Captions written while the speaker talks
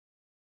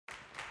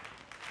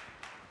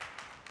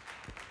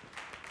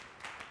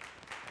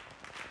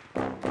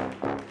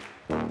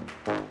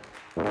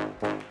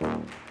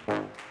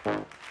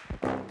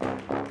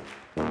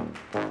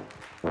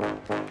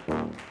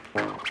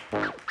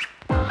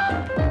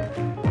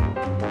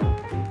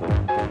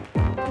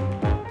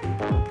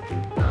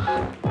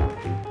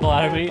chuckle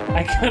out of me.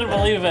 I couldn't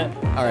believe it.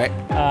 All right.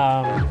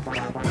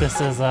 This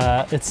is,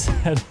 it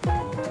said,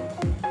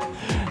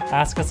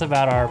 ask us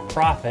about our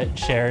profit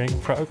sharing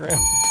program.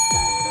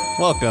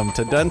 Welcome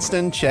to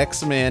Dunstan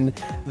Checks In,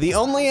 the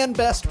only and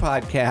best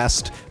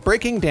podcast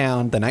breaking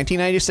down the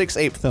 1996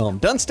 ape film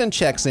Dunstan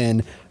Checks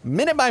In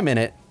minute by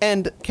minute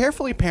and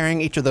carefully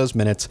pairing each of those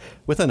minutes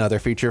with another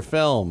feature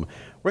film.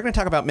 We're going to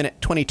talk about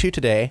minute 22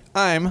 today.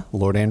 I'm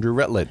Lord Andrew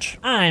Rutledge.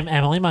 I'm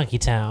Emily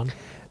Monkeytown.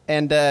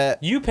 And,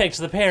 You picked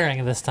the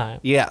pairing this time.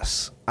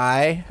 yes,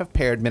 I have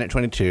paired minute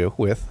 22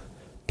 with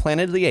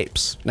Planet of the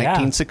Apes,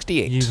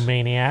 1968. You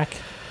maniac.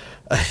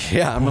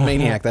 Yeah, I'm a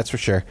maniac, that's for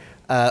sure.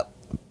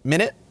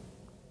 Minute?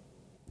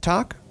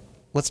 Talk?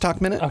 Let's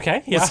talk minute?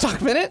 Okay, yeah. Let's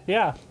talk minute?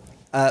 Yeah.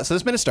 So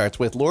this minute starts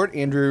with Lord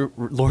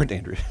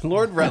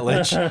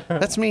Rutledge.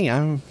 That's me.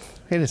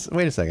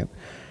 Wait a second.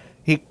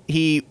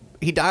 He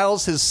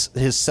dials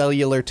his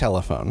cellular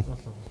telephone.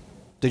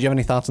 Did you have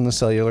any thoughts on the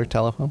cellular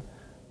telephone?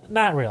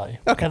 Not really.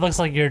 Okay. It looks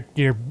like you're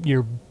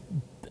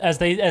as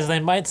they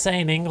might say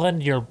in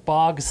England, your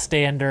bog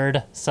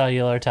standard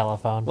cellular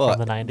telephone from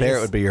the 90s. There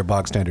it would be your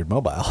bog standard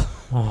mobile.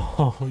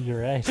 Oh, you're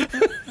right.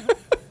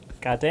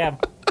 Goddamn.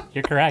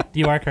 You're correct.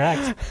 You are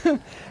correct.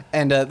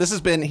 And this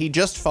has been, he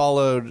just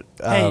followed.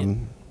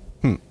 Can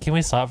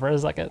we stop for a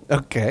second?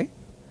 Okay.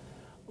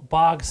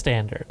 Bog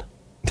standard.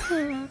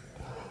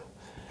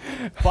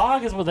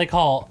 Bog is what they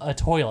call a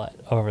toilet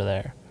over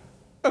there,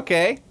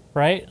 Okay.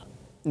 right?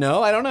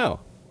 No, I don't know.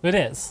 It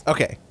is.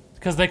 Okay.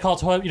 Because they call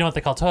toilet, you know what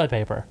they call toilet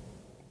paper?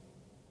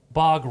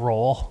 Bog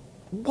roll.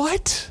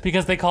 What?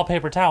 Because they call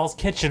paper towels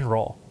kitchen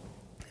roll.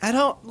 I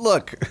don't,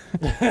 look.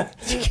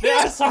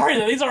 Yeah, sorry,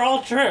 these are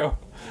all true.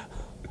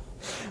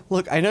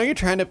 Look, I know you're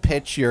trying to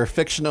pitch your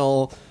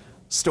fictional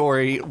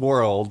story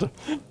world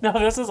No,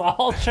 this is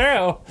all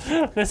true.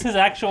 This is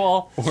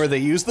actual. where they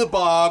use the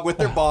bog with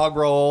their bog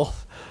roll.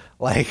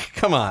 Like,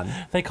 come on.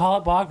 They call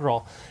it bog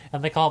roll,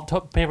 and they call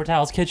it paper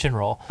towels kitchen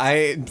roll.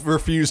 I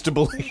refuse to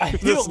believe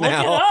this look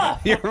now.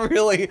 it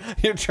up.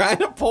 You're trying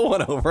to pull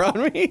one over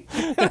on me.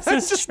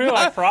 This is true,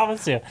 I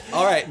promise you.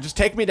 All right, just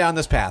take me down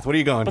this path. What are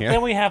you going But here?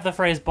 then we have the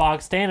phrase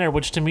bog standard,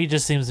 which to me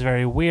just seems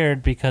very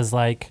weird because,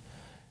 like,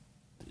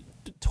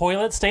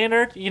 toilet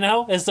standard,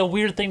 is a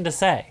weird thing to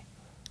say.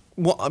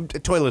 Well,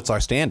 toilets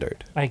are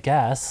standard. I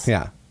guess.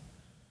 Yeah.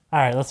 All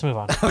right, let's move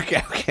on.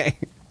 Okay.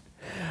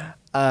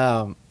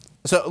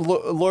 So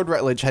Lord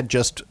Rutledge had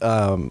just,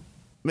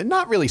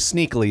 not really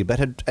sneakily, but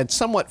had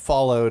somewhat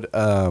followed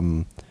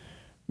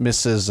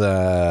Mrs.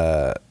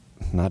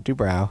 Not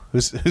Dubrow.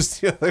 Who's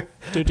the other?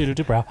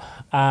 Bro.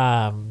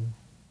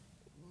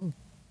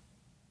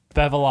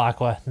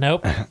 Bevilacqua.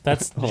 Nope.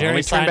 That's on, Jerry let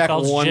me turn back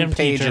Seinfeld's one gym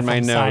page teacher in my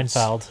from notes.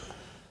 Seinfeld.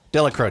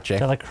 Della Croce.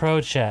 Della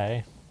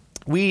Croce.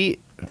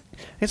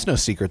 It's no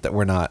secret that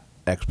we're not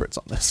experts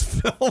on this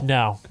film.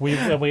 No, we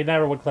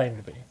never would claim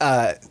to be.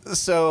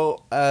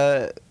 So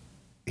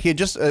he had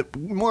just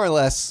more or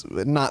less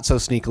not so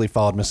sneakily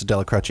followed Mrs.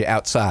 Della Croce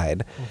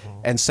outside,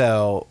 and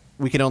so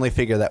we can only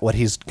figure that what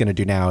he's going to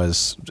do now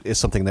is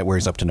something that where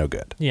he's up to no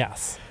good.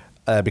 Yes.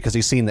 Because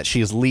he's seen that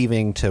she's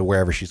leaving to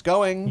wherever she's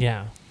going.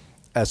 Yeah.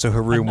 So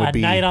her room would A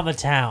be night on the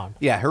town.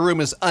 Yeah, her room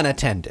is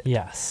unattended.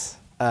 Yes.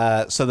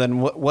 So then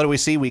what do we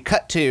see? We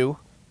cut to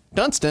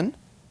Dunstan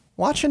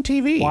watching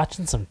TV.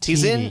 Watching some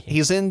TV.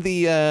 He's in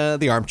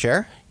the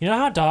armchair. You know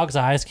how dogs'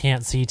 eyes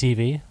can't see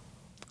TV?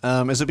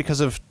 Is it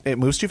because of it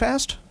moves too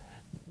fast?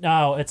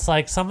 No, it's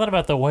like something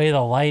about the way the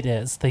light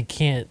is. They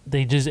can't.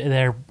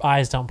 Their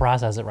eyes don't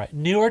process it right.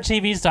 Newer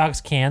TVs,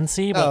 dogs can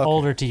see, but okay.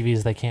 older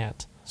TVs they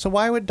can't. So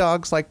why would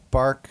dogs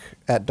bark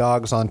at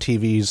dogs on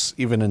TVs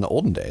even in the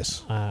olden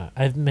days?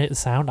 I've made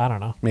sound. I don't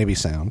know. Maybe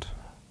sound.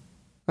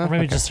 Or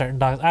maybe just certain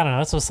dogs. I don't know.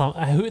 This was some.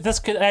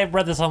 I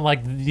read this on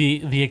like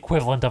the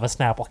equivalent of a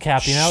Snapple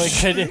cap.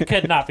 It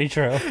could not be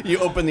true. You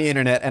open the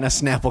internet and a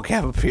Snapple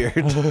cap appeared.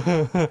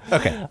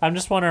 Okay. I'm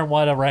just wondering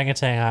what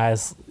orangutan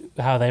eyes,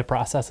 how they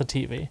process a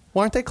TV.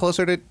 Well, aren't they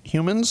closer to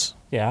humans?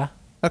 Yeah,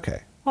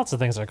 Okay. lots of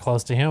things are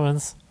close to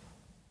humans.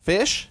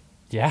 Fish?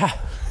 Yeah,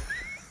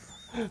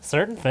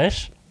 certain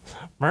fish,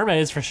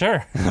 mermaids for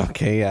sure.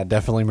 Okay, yeah,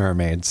 definitely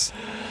mermaids.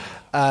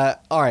 All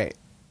right.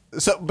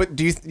 So, but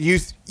do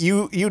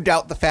you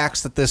doubt the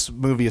facts that this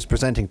movie is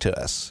presenting to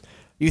us?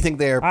 You think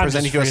they're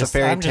presenting to us a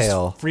fairy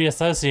tale? I'm just free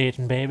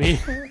associating, baby.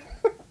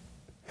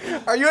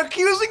 Are you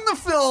accusing the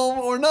film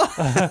or not?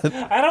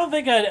 I don't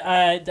think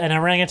an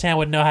orangutan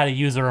would know how to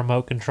use a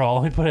remote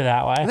control. Let me put it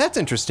that way. That's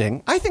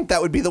interesting. I think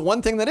that would be the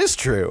one thing that is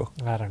true.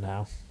 I don't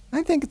know.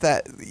 I think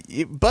that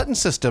button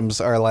systems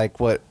are like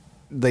what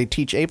they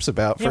teach apes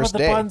about Yeah, first but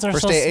the day. buttons are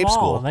First so day ape small,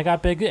 school. and they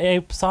got big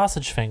ape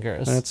sausage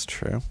fingers. That's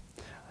true.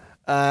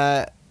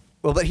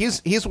 Well, but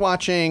he's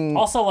watching.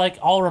 Also, like,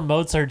 all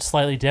remotes are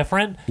slightly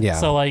different. Yeah.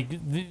 So, like,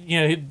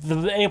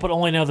 the ape would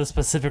only know the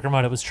specific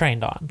remote it was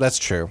trained on. That's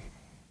true.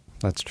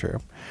 That's true.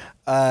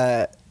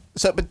 But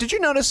did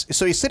you notice?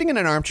 So he's sitting in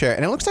an armchair,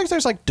 and it looks like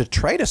there's like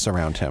detritus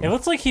around him. It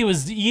looks like he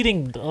was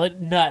eating like,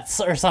 nuts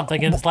or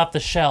something and just left the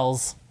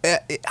shells.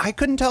 I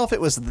couldn't tell if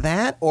it was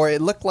that or it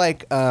looked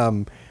like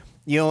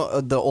You know,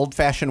 the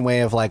old-fashioned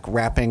way of like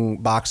wrapping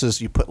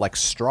boxes, you put like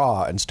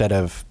straw instead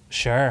of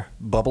Sure.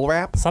 bubble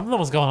wrap. Something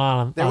was going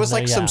on. There was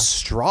like some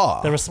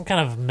straw. There was some kind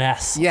of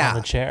mess on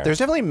the chair. There's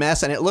definitely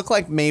mess, and it looked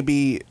like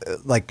maybe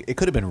like it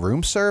could have been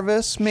room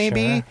service,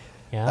 maybe. Sure.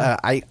 Yeah.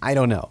 I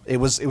don't know. It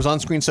was on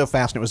screen so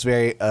fast, and it was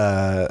very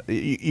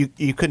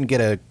you couldn't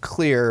get a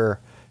clear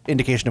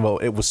indication of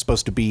what it was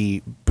supposed to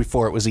be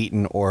before it was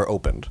eaten or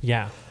opened.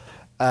 Yeah.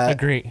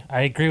 Agree.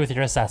 I agree with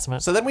your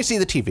assessment. So then we see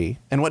the TV,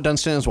 and what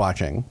Dunstan is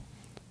watching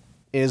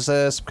is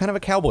some kind of a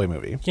cowboy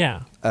movie.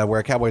 Yeah. Where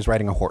a cowboy's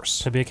riding a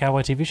horse. Could be a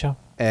cowboy TV show.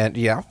 And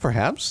yeah,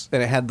 perhaps.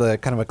 And it had the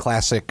kind of a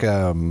classic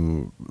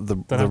the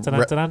kind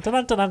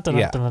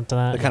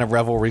of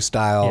revelry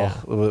style. Yeah.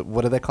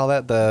 What do they call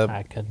that? The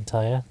I couldn't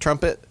tell you.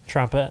 trumpet.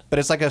 Trumpet. But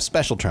it's like a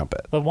special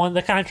trumpet.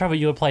 The kind of trumpet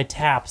you would play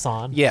taps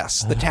on.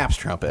 Yes, the taps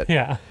trumpet.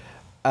 Yeah.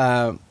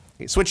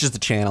 He switches the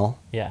channel.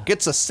 Yeah.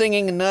 Gets a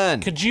singing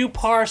nun. Could you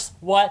parse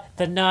what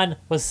the nun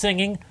was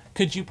singing?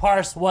 Could you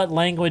parse what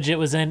language it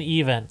was in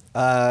even?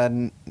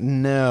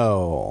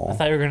 No. I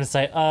thought you were going to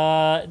say,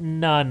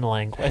 nun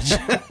language.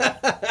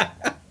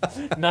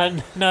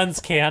 Nuns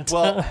can't.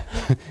 Well,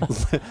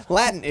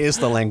 Latin is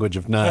the language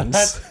of nuns.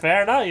 That's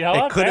fair enough. You know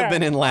what? It could have Fair.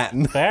 been in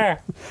Latin.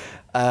 Fair.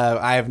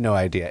 I have no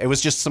idea. It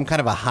was just some kind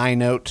of a high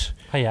note.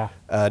 Oh, yeah.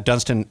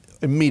 Dunstan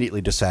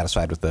immediately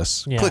dissatisfied with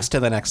this. Yeah. Clicks to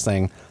the next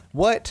thing.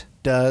 What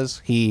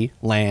does he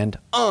land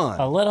on?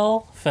 A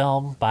little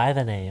film by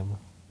the name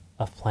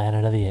of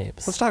Planet of the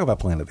Apes. Let's talk about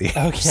Planet of the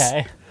Apes.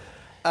 Okay.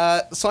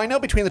 So I know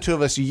between the two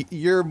of us,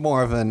 you're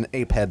more of an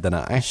ape head than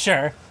I.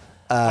 Sure.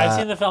 I've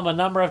seen the film a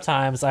number of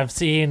times. Have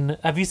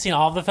you seen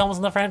all of the films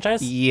in the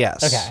franchise?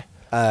 Yes. Okay.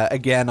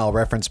 Again, I'll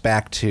reference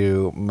back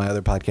to my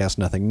other podcast,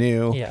 Nothing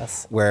New.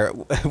 Yes. Where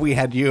we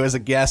had you as a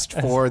guest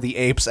for the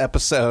Apes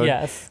episode.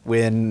 Yes.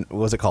 When,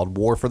 what was it called?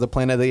 War for the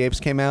Planet of the Apes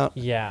came out?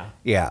 Yeah.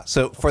 Yeah.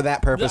 So for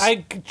that purpose.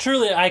 I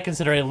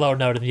consider a low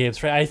note in the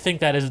Apes. I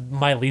think that is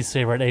my least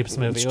favorite Apes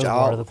movie. It was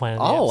War of the Planet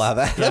of the Apes. I'll allow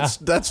that. Yeah.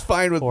 That's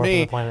fine with War for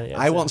me. the Planet of the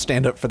Apes, I won't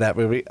stand up for that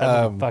movie.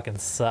 That movie fucking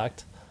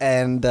sucked.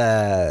 And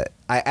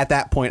at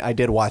that point, I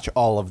did watch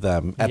all of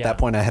them. At Yeah. that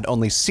point, I had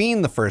only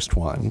seen the first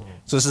one.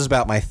 So this is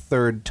about my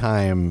third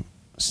time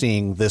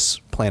seeing this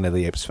Planet of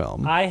the Apes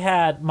film.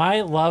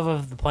 My love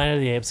of the Planet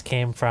of the Apes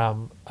came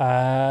from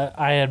I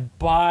had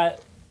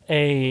bought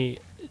a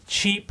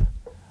cheap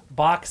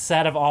box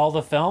set of all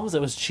the films.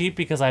 It was cheap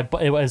because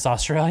it was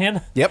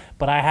Australian. Yep.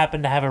 But I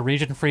happened to have a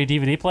region-free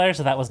DVD player,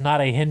 so that was not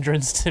a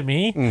hindrance to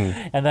me,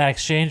 and that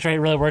exchange rate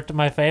really worked in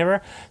my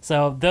favor.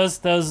 So the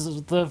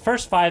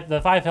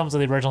five films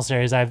of the original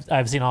series,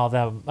 I've seen all of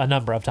them a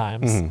number of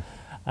times, and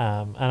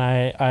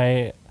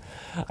I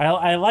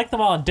like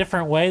them all in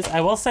different ways. I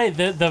will say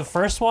the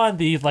first one,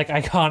 the like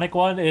iconic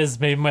one, is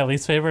maybe my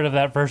least favorite of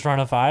that first run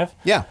of five.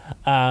 Yeah.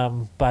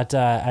 But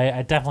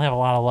I definitely have a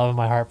lot of love in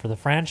my heart for the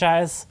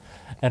franchise,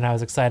 and I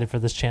was excited for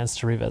this chance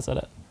to revisit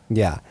it.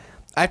 Yeah.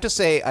 I have to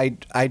say,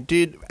 I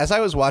did, as I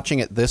was watching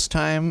it this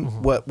time,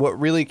 what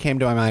really came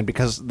to my mind,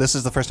 because this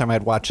is the first time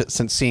I'd watched it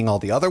since seeing all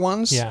the other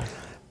ones, Yeah.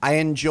 I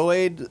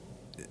enjoyed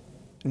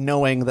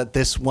knowing that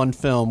this one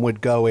film would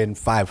go in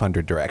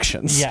 500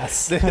 directions.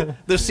 Yes.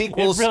 The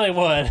sequels, It really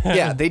would.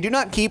 yeah, they do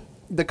not keep,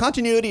 the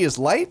continuity is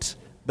light,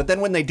 but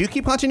then when they do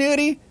keep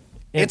continuity,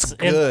 it's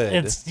good.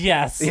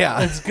 Yeah.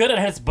 It's good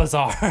and it's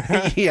bizarre.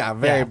 Yeah,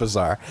 very Yeah.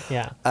 bizarre.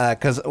 Yeah.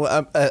 Because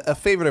a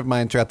favorite of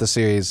mine throughout the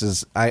series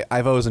is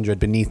I've always enjoyed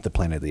Beneath the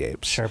Planet of the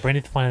Apes. Sure,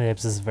 Beneath the Planet of the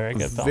Apes is a very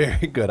good film.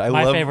 Very good.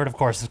 My favorite, of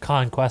course, is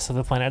Conquest of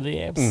the Planet of the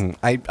Apes.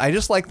 I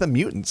just like the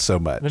mutants so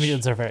much. The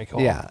mutants are very cool.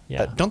 Yeah.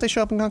 Yeah. Don't they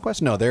show up in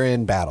Conquest? No, they're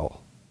in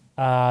battle.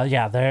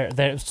 Yeah,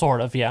 they're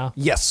sort of, yeah.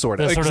 Yes, sort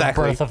of. The sort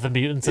Exactly. of birth of the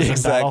mutants is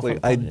Exactly. in Battle for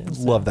the I Mutants.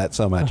 love that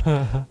so much.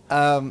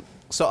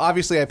 So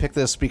obviously I picked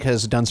this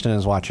because Dunstan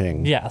is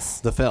watching Yes.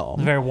 the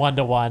film. Very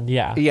one-to-one,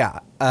 yeah. Yeah.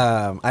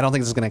 I don't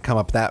think this is going to come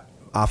up that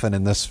often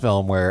in this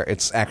film where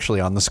it's actually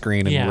on the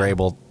screen and Yeah. you're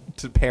able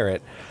to pair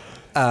it.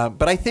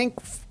 But I think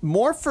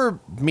more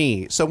for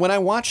me, so when I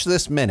watch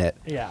this minute,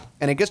 Yeah.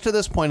 and it gets to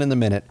this point in the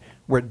minute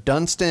where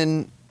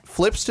Dunstan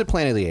flips to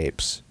Planet of the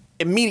Apes,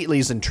 immediately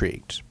is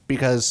intrigued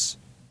because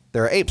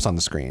there are apes on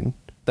the screen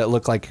that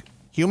look like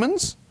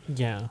humans,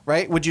 Yeah.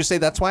 right? Would you say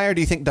that's why, or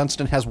do you think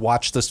Dunstan has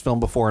watched this film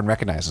before and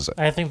recognizes it?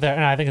 I think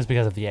it's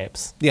because of the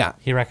apes. Yeah.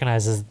 He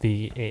recognizes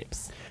the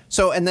apes.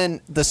 So, and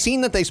then the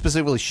scene that they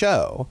specifically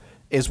show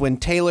is when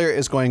Taylor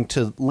is going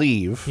to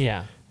leave.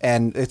 Yeah.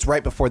 And it's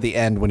right before the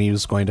end when he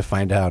was going to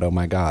find out, oh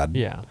my God.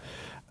 Yeah.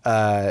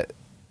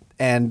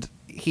 And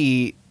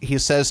he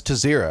says to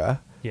Zira,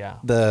 Yeah.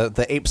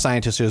 the ape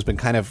scientist who has been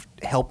kind of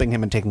helping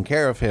him and taking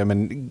care of him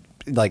and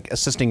like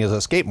assisting his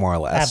escape more or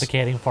less.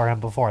 Advocating for him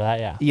before that,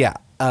 yeah.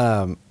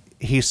 Yeah.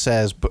 He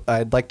says,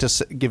 I'd like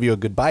to give you a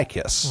goodbye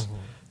kiss.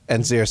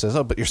 And Zira says,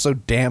 oh, but you're so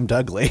damned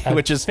ugly,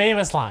 which is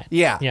famous line.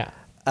 Yeah. Yeah.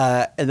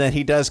 And then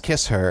he does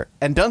kiss her,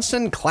 and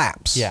Dunstan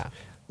claps. Yeah.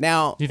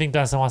 Now, Do you think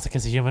Dunstan wants to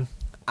kiss a human?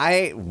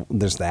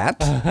 there's that.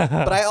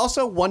 But I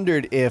also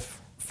wondered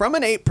if, from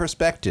an ape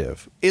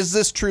perspective, is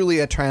this truly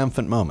a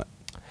triumphant moment?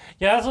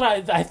 Yeah, that's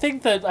what I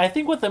think. I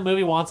think what the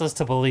movie wants us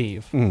to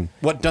believe.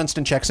 What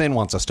Dunstan Checks In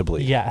wants us to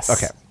believe. Yes.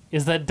 Okay.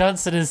 Is that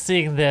Dunstan is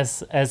seeing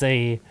this as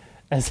a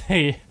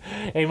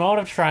moment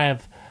of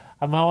triumph,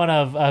 a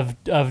moment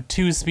of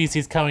two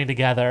species coming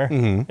together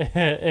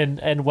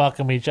and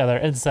welcome each other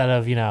instead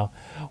of,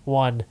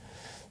 one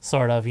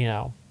sort of,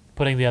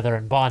 putting the other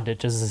in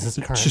bondage as is his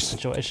current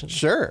situation.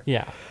 Sure.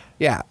 Yeah.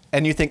 Yeah.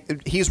 And you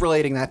think he's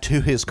relating that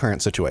to his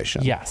current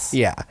situation? Yes.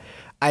 Yeah.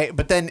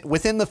 But then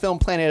within the film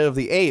Planet of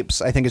the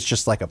Apes, I think it's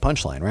just like a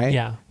punchline, right?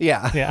 Yeah.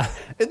 Yeah. Yeah.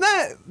 Isn't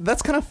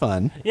that's kind of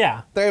fun?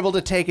 Yeah. They're able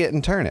to take it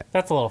and turn it.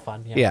 That's a little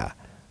fun. Yeah.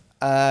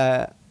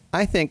 Yeah.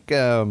 I think,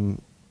 Planet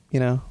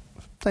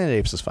of the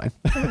Apes is fine.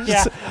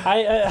 Yeah.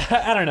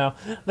 I don't know.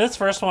 This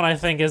first one I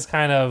think is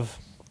kind of,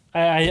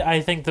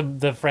 I think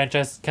the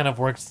franchise kind of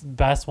works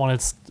best when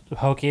it's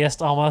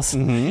hokiest almost.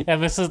 And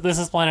this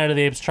is Planet of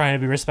the Apes trying to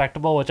be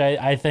respectable, which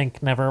I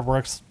think never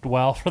works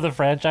well for the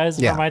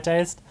franchise for my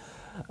taste.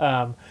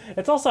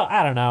 It's also,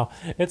 I don't know,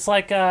 it's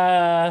like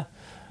it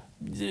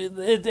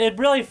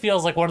really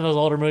feels like one of those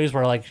older movies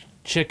where like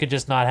shit could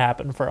just not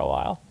happen for a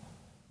while.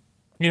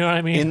 You know what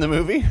I mean? In the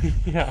movie?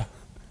 Yeah.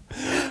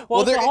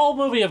 Well, it's a whole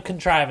movie of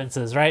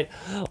contrivances, right?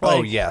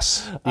 Oh,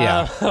 yes.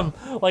 Yeah.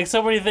 Like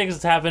so many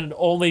things happen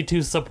only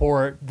to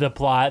support the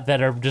plot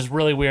that are just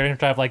really weird and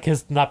contrived, like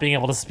his not being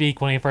able to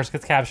speak when he first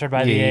gets captured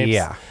by the apes.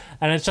 Yeah.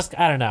 And it's just,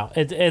 I don't know.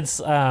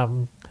 It's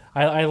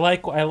I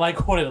like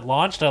what it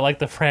launched. I like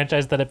the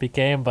franchise that it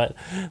became, but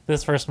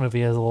this first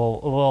movie is a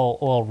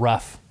little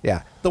rough.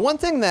 Yeah. The one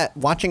thing that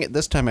watching it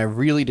this time I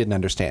really didn't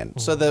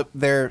understand. So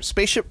their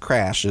spaceship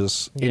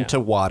crashes into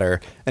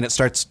water and it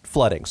starts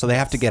flooding. So they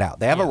have to get out.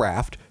 They have a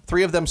raft.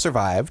 3 of them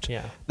survived.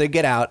 Yeah. They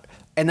get out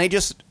and they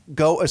just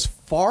go as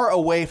far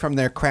away from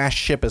their crashed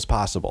ship as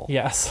possible.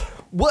 Yes.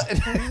 What?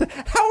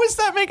 How does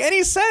that make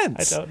any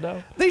sense? I don't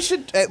know. They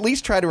should at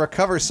least try to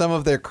recover some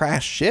of their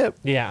crashed ship.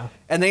 Yeah.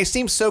 And they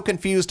seem so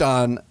confused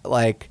on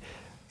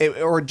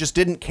or just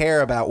didn't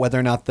care about whether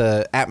or not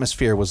the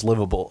atmosphere was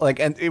livable.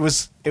 And it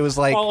was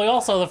like. Well,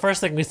 also the first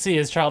thing we see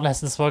is Charlton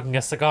Heston smoking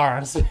a cigar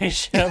on a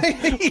spaceship,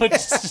 which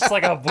is just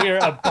like a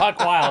buck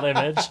wild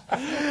image.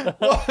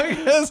 Well,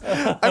 because,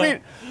 I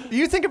mean,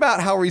 you think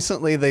about how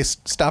recently they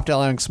stopped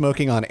allowing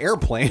smoking on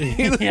airplanes.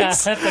 Yeah,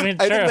 I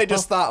think they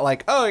just thought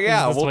oh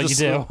yeah, That's we'll what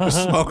just you do.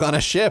 smoke on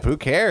a ship. Who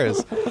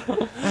cares?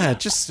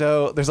 Just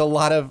so there's a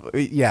lot of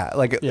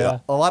a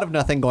lot of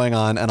nothing going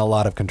on and a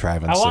lot of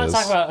contrivances. I want to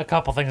talk about a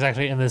couple things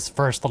actually in this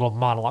first little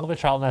monologue that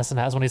Charlton Heston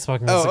has when he's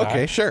smoking the cigar. Oh,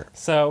 okay, sure.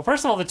 So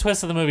first of all, the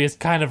twist of the movie is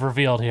kind of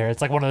revealed here. It's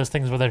like one of those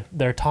things where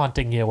they're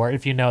taunting you, where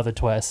if you know the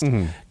twist,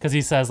 because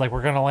he says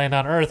we're going to land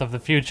on Earth of the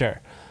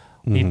future.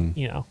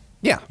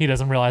 Yeah. He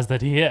doesn't realize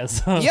that he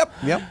is. Yep.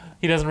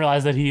 He doesn't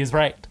realize that he is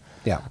right.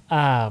 Yeah.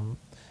 And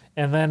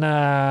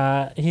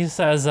then he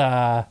says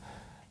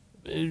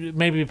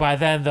maybe by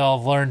then they'll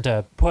have learned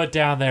to put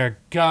down their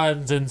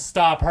guns and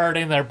stop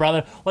hurting their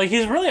brother. Like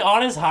he's really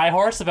on his high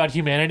horse about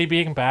humanity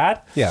being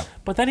bad. Yeah.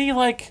 But then he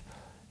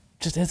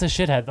just is a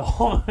shithead the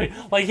whole movie.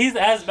 Like he's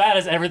as bad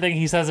as everything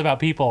he says about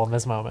people in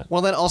this moment.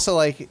 Well, then also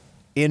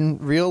in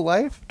real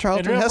life,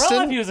 Charlton Heston real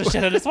life, he was a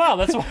shithead as well.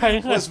 That's why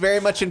was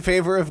very much in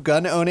favor of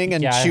gun owning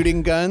and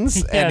shooting guns,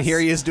 Yes. and here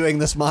he is doing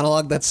this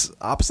monologue that's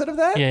opposite of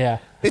that. Yeah.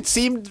 It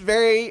seemed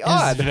very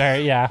odd.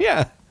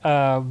 Yeah.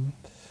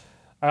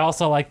 I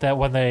also like that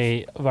when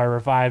they are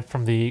revived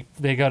from they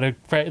go in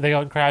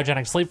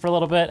cryogenic sleep for a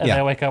little bit and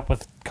they wake up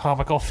with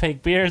comical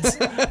fake beards,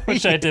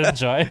 which I did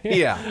enjoy.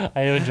 Yeah,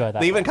 I do enjoy that.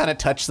 They even kind of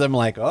touch them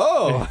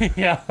oh.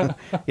 Yeah.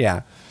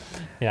 Yeah.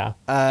 Yeah.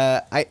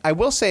 I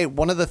will say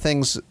one of the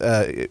things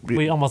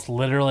we almost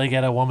literally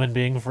get a woman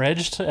being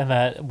fridged, and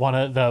that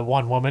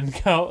one woman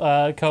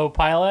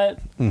co-pilot,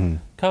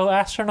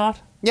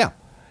 co-astronaut,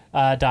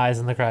 dies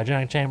in the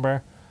cryogenic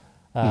chamber,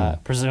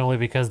 presumably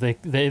because they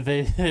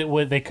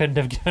couldn't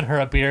have given her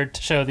a beard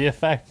to show the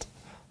effect.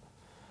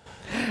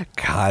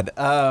 God,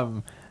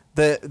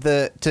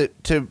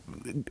 to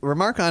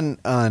remark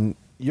on.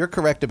 You're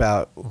correct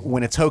about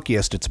when it's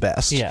hokiest, it's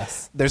best.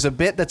 Yes. There's a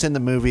bit that's in the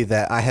movie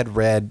that I had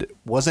read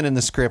wasn't in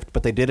the script,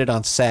 but they did it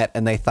on set,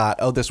 and they thought,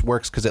 this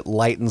works because it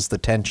lightens the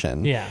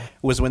tension. Yeah.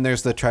 Was when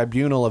there's the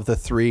tribunal of the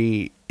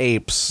 3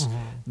 apes,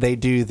 they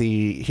do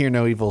the hear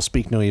no evil,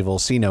 speak no evil,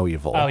 see no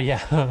evil. Oh,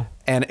 yeah.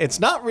 And it's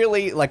not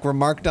really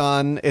remarked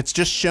on. It's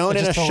just shown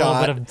in a shot. A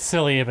little bit of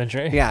silly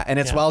imagery. Yeah, and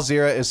it's while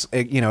Zira is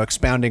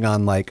expounding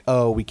on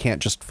we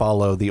can't just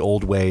follow the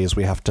old ways.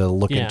 We have to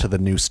look into the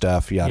new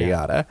stuff. Yada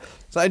yada.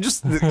 So I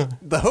just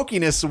the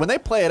hokiness when they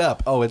play it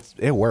up.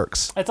 It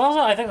works. It's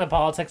also I think the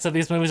politics of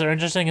these movies are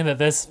interesting in that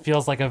this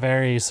feels like a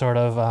very sort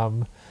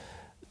of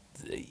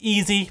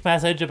easy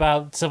message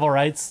about civil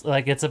rights.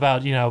 Like it's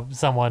about,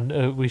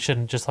 someone, we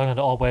shouldn't just look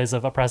into old ways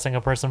of oppressing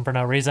a person for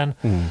no reason.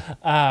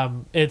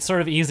 It's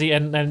sort of easy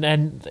and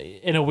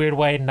in a weird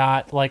way,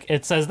 not like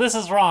it says this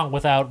is wrong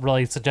without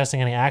really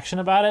suggesting any action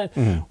about it.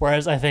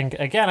 Whereas I think,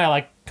 again, I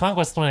like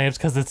Conquest of the Apes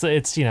because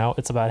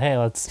it's about, hey,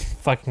 let's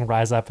fucking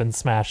rise up and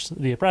smash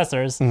the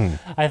oppressors.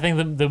 I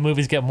think the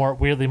movies get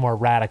weirdly more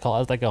radical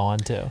as they go on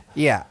too.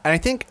 Yeah, and I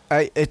think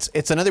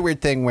it's another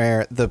weird thing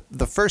where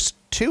the first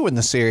two in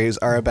the series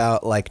are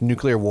about like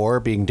nuclear war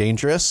being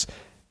dangerous,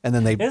 and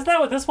then Is that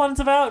what this one's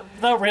about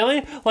though?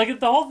 Really? Like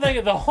the whole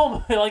thing,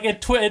 like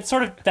it's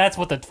sort of, that's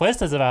what the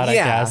twist is about, I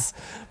guess.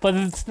 But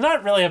it's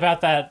not really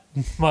about that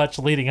much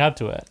leading up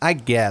to it. I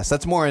guess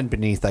that's more in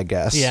Beneath, I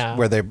guess. Yeah.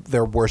 Where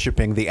they're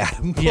worshiping the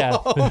atom bomb.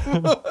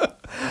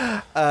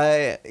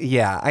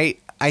 Yeah.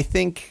 I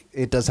think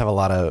it does have a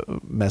lot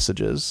of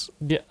messages.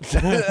 Yeah.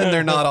 And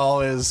they're not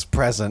always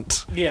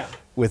present Yeah.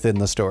 within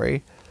the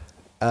story.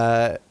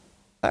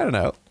 I don't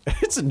know.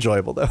 It's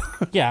enjoyable though.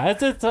 Yeah,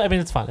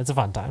 it's fun. It's a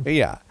fun time.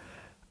 Yeah.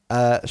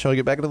 Shall we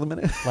get back into the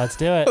minute? Let's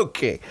do it.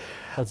 Okay.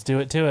 Let's do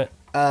it to it.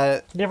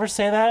 You ever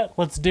say that?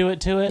 Let's do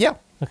it to it? Yeah.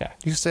 Okay.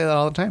 You say that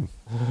all the time.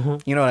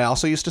 You know what I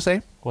also used to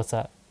say? What's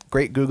that?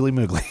 Great googly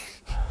moogly.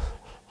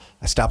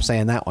 I stopped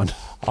saying that one.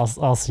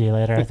 I'll see you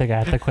later. I think I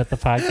have to quit the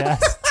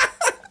podcast.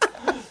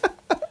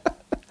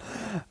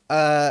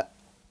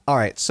 All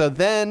right. So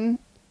then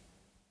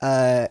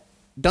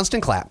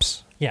Dunstan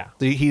claps. Yeah.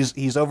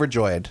 He's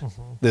overjoyed.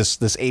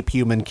 This ape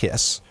human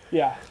kiss.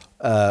 Yeah.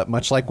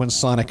 Much like when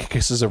Sonic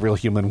kisses a real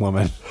human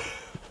woman.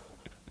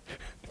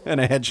 And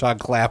a hedgehog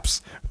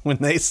claps when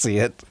they see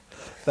it.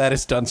 That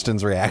is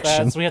Dunstan's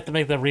reaction. We have to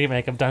make the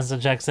remake of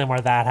Dunstan Checks In where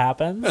that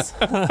happens.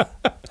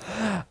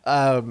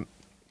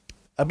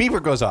 A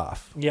beeper goes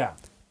off. Yeah.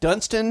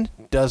 Dunstan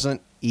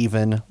doesn't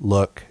even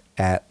look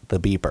at the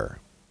beeper.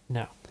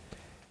 No.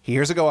 He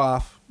hears it go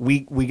off.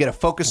 We get a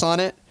focus on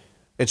it.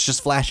 It's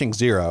just flashing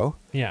 0.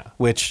 Yeah.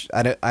 Which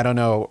I don't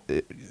know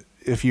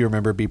if you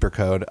remember beeper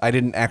code. I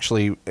didn't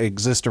actually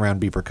exist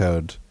around beeper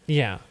code.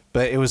 Yeah.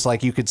 But it was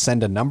like you could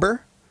send a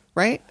number,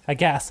 right? I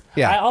guess.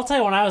 Yeah. I'll tell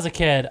you, when I was a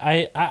kid,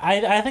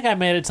 I think I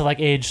made it to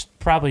like age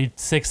probably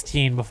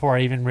 16 before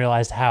I even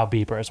realized how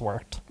beepers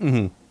worked.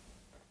 Mm-hmm.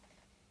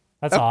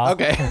 That's all.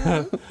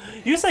 Okay.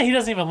 You say he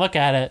doesn't even look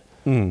at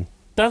it.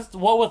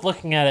 What would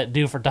looking at it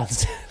do for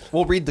Dunstan?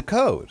 We'll read the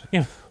code.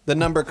 Yeah. The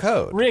number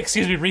code. Read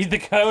the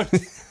code.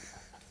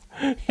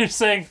 You're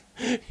saying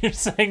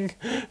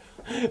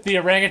the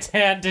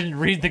orangutan didn't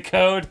read the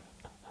code?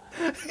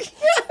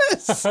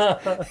 Yes! He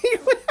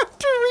would have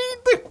to read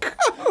the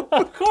code.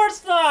 Of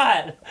course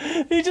not.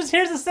 He just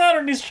hears the sound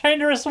and he's trying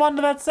to respond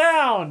to that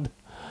sound.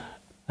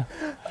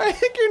 I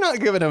think you're not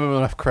giving him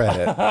enough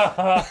credit.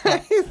 I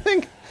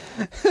think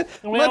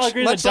much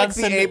like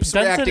the apes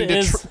reacting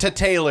to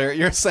Taylor,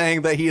 you're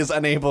saying that he is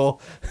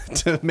unable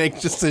to make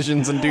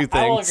decisions and do things.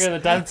 I will agree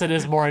that Dunstan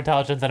is more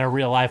intelligent than a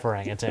real life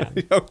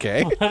orangutan.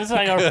 Okay. I'm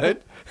saying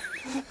good.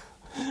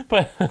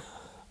 But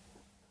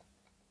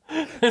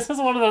this is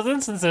one of those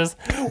instances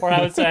where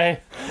I would say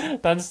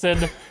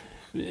Dunstan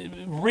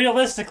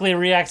realistically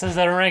reacts as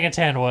an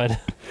orangutan would.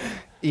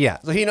 Yeah,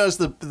 so he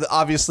knows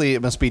obviously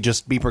it must be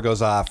just beeper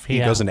goes off, he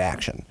goes into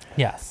action.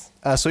 Yes.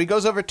 So he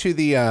goes over to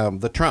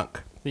the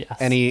trunk. Yes.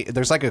 And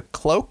there's like a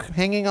cloak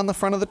hanging on the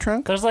front of the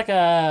trunk. There's like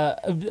a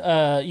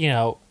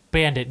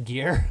bandit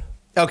gear.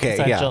 Okay,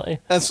 essentially. Yeah.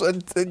 That's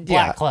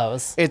Black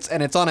clothes. It's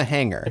on a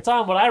hanger. It's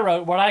on what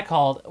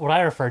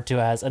I referred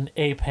to as an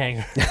ape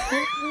hanger.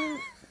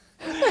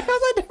 How's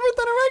that different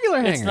than a regular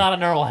hanger? It's not a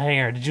normal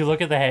hanger. Did you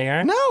look at the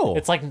hanger? No.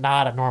 It's like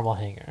not a normal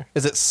hanger.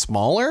 Is it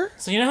smaller?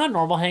 So you know how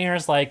normal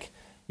hangers, like,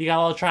 you got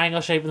a little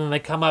triangle shape and then they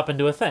come up and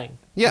do a thing?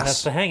 Yes.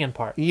 That's the hanging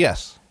part.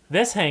 Yes.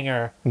 This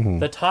hanger,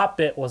 the top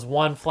bit was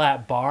one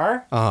flat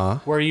bar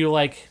where you,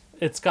 like,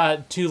 it's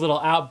got two little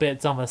out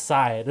bits on the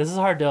side. This is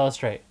hard to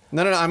illustrate.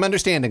 No, I'm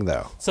understanding,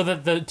 though. So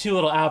that the two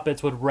little out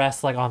bits would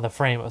rest, like, on the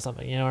frame of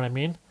something. You know what I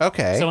mean?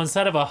 Okay. So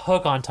instead of a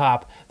hook on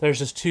top, there's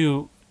just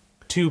two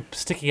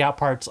sticking out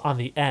parts on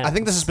the end. I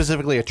think this is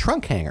specifically a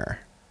trunk hanger.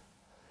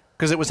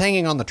 Because it was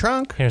hanging on the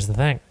trunk. Here's the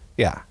thing.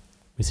 Yeah.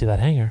 We see that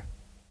hanger.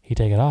 You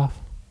take it off.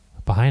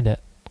 Behind it,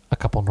 a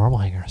couple normal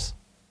hangers.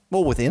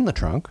 Well, within the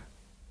trunk.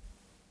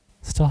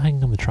 Still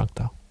hanging on the trunk,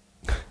 though.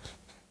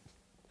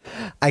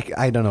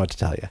 I don't know what to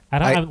tell you.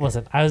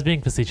 Listen, I was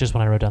being facetious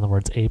when I wrote down the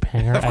words ape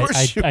hanger. Of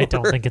course you I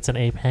don't were. think it's an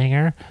ape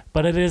hanger,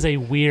 but it is a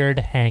weird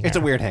hanger. It's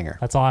a weird hanger.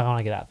 That's all I want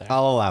to get out there.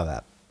 I'll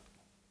allow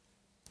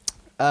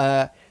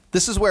that.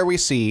 This is where we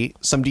see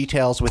some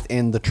details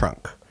within the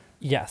trunk.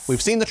 Yes.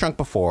 We've seen the trunk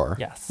before.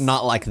 Yes.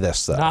 Not like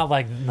this, though. Not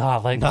like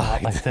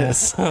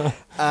this. So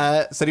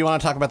do you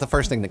want to talk about the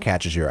first thing that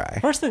catches your eye?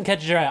 First thing that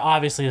catches your eye,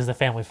 obviously, is the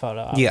family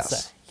photo. I Yes. would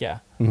say. Yeah.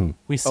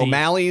 We see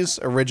O'Malley's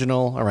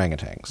original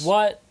orangutans.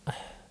 what.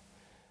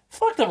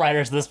 Fuck the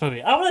writers of this movie.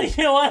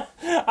 You know what?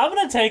 I'm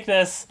gonna take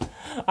this.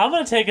 I'm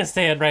gonna take a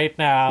stand right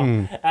now,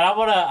 and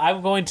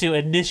I'm going to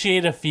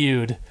initiate a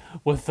feud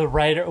with the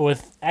writer,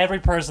 with every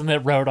person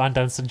that wrote on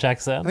Dunstan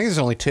Checks In. I think there's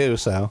only two,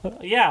 so.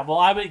 Yeah,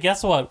 well,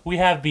 guess what? We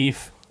have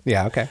beef.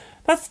 Yeah, okay.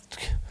 That's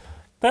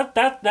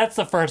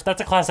the first.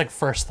 That's a classic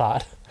first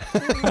thought.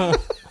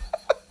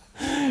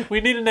 We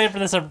need a name for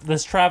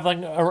this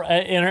traveling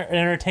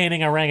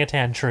entertaining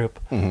orangutan troupe.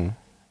 Mm-hmm.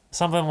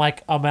 Something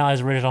like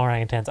O'Malley's Original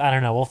Orangutans. I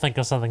don't know. We'll think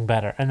of something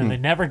better. And then they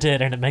never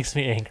did, and it makes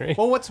me angry.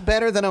 Well, what's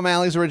better than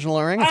O'Malley's Original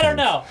Orangutan? I don't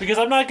know, because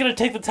I'm not going to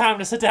take the time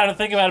to sit down and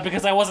think about it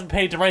because I wasn't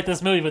paid to write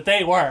this movie, but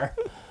they were.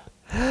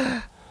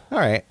 All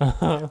right.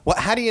 Well,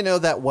 how do you know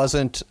that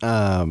wasn't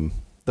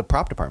the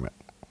prop department?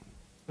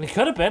 It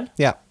could have been.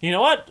 Yeah. You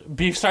know what?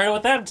 Beef started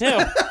with them, too.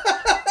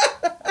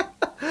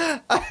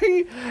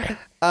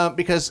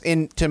 Because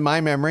to my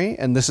memory,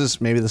 and this is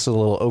a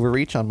little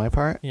overreach on my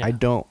part. Yeah.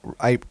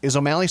 Is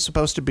O'Malley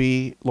supposed to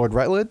be Lord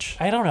Rutledge?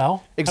 I don't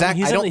know.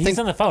 Exactly. I mean, he's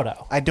in the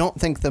photo. I don't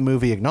think the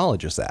movie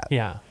acknowledges that.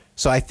 Yeah.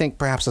 So I think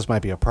perhaps this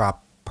might be a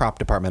prop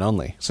department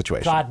only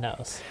situation. God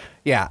knows.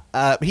 Yeah.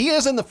 He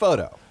is in the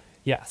photo.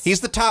 Yes. He's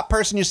the top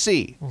person you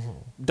see. Mm-hmm.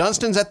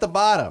 Dunston's at the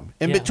bottom.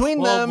 In Yeah.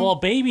 between them. Well,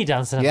 baby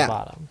Dunston at the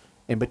bottom.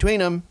 In between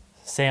them.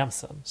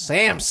 Samson.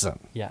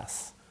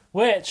 Yes.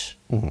 Which,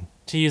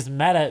 to use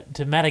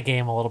meta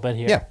game a little bit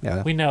here,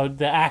 Yeah. we know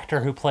the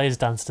actor who plays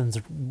Dunston's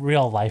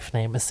real life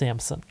name is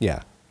Samson.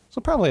 Yeah.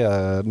 So probably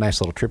a nice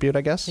little tribute,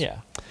 I guess.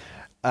 Yeah.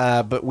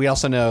 But we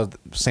also know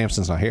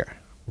Samson's not here.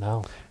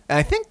 No. And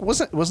I think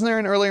wasn't there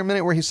an earlier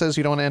minute where he says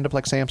you don't want to end up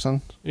like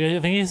Samson? I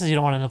think he says you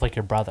don't want to end up like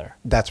your brother.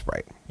 That's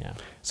right. Yeah.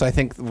 So I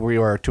think we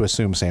are to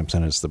assume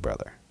Samson is the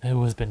brother.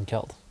 Who has been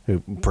killed. Who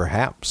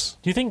perhaps.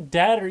 Do you think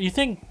Dad, or you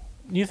think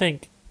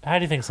how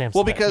do you think Samson?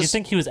 Well, died? because you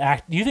think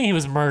he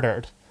was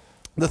murdered?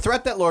 The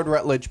threat that Lord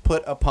Rutledge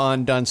put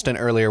upon Dunston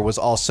earlier was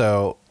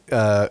also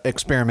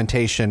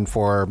experimentation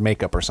for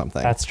makeup or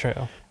something. That's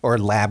true. Or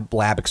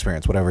lab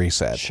experience, whatever he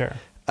said. Sure.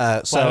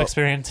 So Lab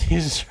experience.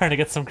 He's just trying to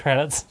get some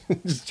credits.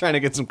 just trying to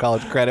get some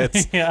college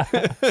credits. Yeah.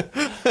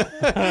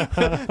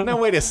 No,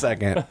 wait a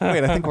second.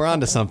 Wait, I think we're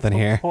onto something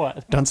here.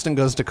 What? Dunston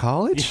goes to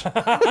college?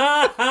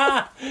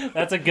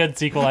 That's a good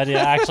sequel idea,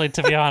 actually,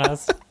 to be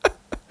honest.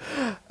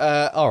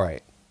 All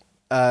right.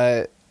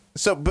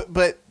 So,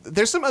 but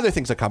there's some other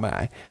things that caught my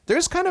eye.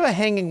 There's kind of a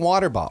hanging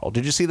water bottle.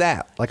 Did you see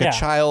that? Like a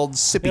child's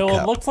sippy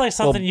cup. It looked like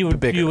something Well,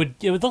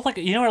 it would look like,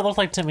 you know what it looked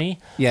like to me?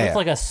 Yeah, It looked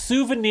like a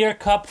souvenir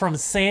cup from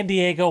San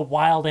Diego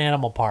Wild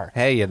Animal Park.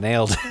 Hey, you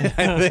nailed it,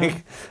 I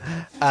think.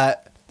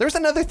 There's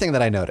another thing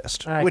that I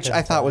noticed, which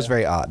I thought was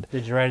very odd.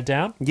 Did you write it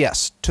down?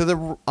 Yes,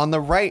 on the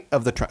right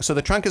of the trunk. So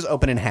the trunk is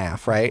open in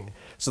half, right?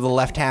 So the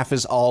left half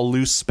is all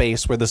loose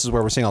space where this is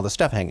where we're seeing all the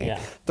stuff hanging. Yeah.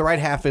 The right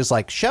half is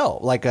like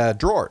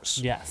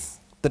drawers. Yes.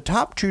 The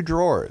top two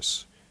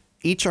drawers,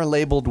 each are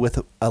labeled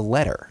with a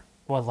letter.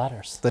 What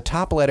letters? The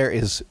top letter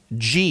is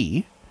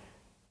G,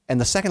 and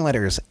the second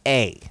letter is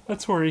A.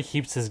 That's where he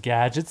keeps his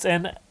gadgets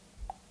and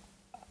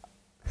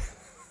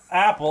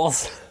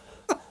apples.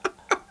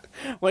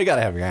 Well, you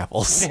gotta have your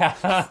apples.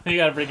 Yeah, you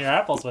gotta bring your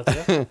apples with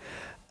you.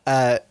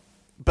 But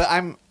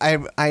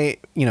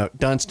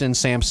Dunston,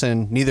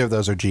 Samson, neither of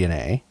those are G and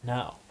A.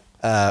 No.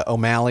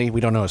 O'Malley, we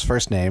don't know his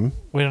first name.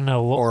 We don't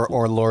know.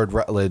 Or Lord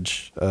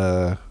Rutledge.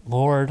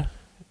 Lord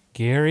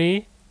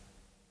Gary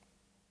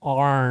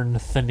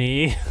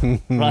Arnthony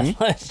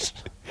Rutledge.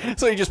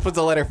 So he just puts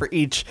a letter for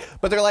each,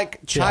 but they're like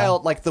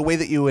like the way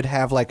that you would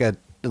have like a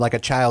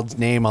child's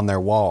name on their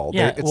wall.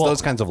 Yeah, It's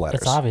those kinds of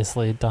letters. It's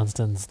obviously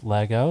Dunston's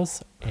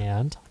Legos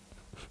and.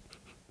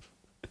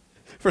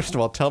 First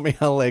of all, tell me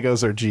how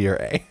Legos are G or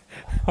A.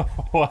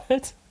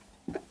 What?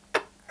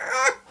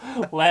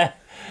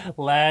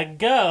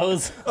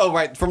 Legos. Oh,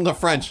 right, from the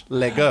French,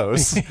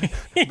 Legos.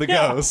 The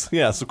goes.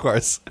 Yes, of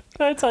course.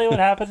 Can I tell you what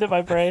happened in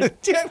my brain?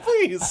 Yeah,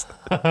 please.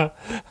 I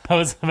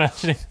was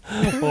imagining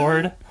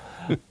Lord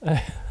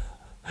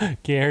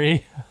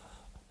Gary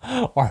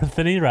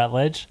Arnthony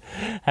Rutledge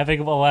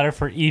having a letter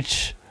for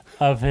each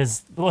of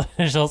his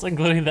initials,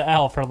 including the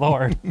L for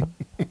Lord.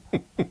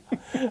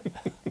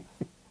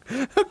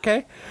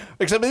 Okay.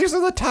 Except these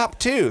are the top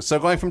two. So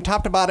going from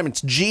top to bottom,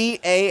 it's G,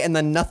 A, and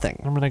then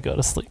nothing. I'm going to go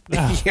to sleep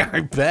now. Yeah,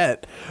 I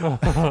bet.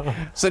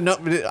 So no,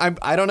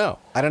 I don't know.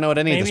 I don't know what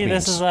any of this means. Maybe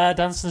this is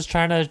Dunston's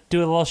trying to do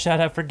a little shout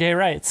out for gay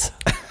rights.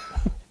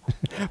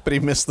 But he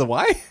missed the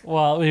Y?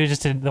 Well, we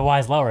just did the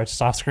Y's lower. It's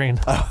just off screen.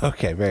 Oh,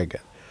 okay, very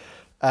good.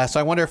 So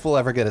I wonder if we'll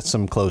ever get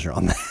some closure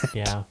on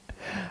that.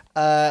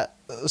 Yeah.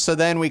 So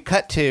then we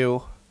cut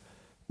to,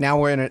 now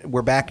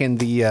we're back in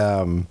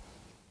the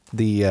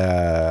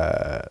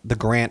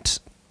Grant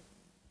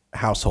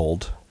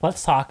household.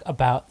 Let's talk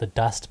about the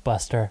Dust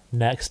Buster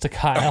next to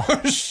Kyle.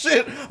 Oh,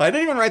 shit. I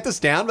didn't even write this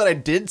down, but I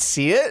did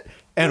see it.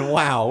 And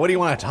wow, what do you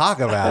want to talk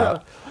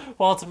about?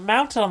 Well, it's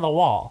mounted on the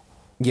wall,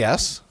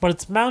 Yes. but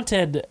it's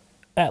mounted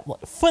at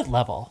foot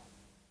level,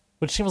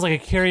 which seems like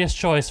a curious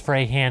choice for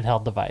a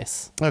handheld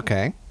device.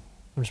 Okay.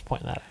 I'm just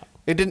pointing that out.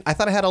 It didn't. I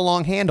thought it had a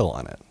long handle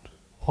on it.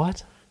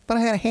 What? I thought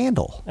it had a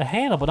handle. A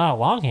handle, but not a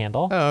long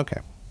handle. Oh,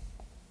 okay.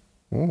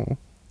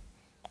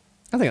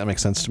 I think that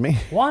makes sense to me.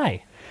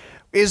 Why?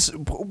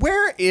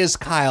 Where is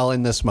Kyle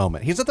in this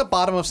moment? He's at the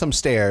bottom of some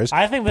stairs.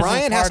 I think this is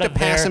Brian has part to of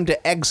pass their- him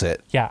to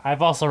exit. Yeah,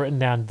 I've also written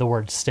down the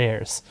word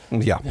stairs.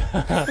 Yeah.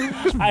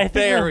 I think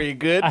Very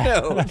good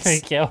notes.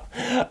 Thank you.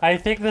 I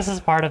think this is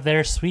part of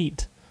their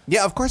suite.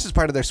 Yeah, of course it's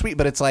part of their suite,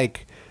 but it's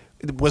like,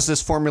 was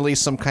this formerly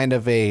some kind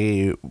of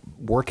a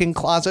working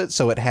closet?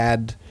 So it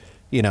had,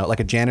 like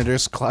a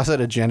janitor's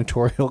closet, a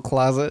janitorial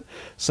closet.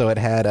 So it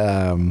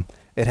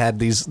had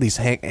these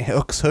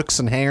hooks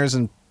and hangers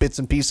and bits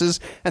and pieces,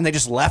 and they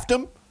just left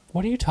them.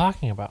 What are you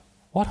talking about?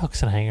 What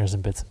hooks and hangers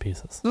and bits and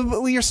pieces?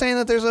 Well, you're saying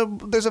that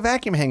there's a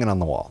vacuum hanging on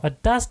the wall. A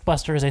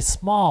dustbuster is a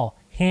small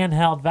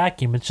handheld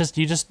vacuum. It's just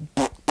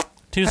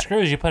two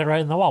screws. You put it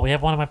right in the wall. We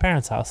have one at my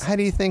parents' house. How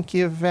do you think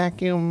you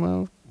vacuum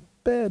a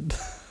bed?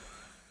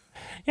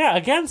 Yeah,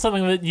 again,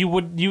 something that you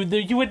would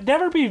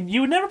never be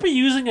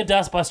using a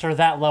dustbuster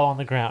that low on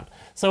the ground.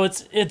 So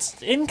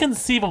it's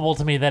inconceivable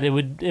to me that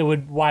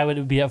why would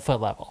it be at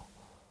foot level?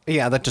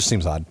 Yeah, that just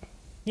seems odd.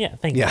 Yeah,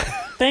 thank Yeah.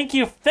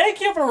 you. Thank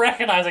you for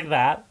recognizing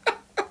that.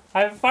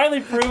 I've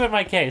finally proven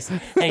my case.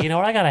 Hey, you know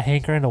what? I got a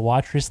hankering to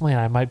watch recently,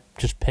 and I might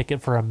just pick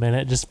it for a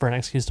minute just for an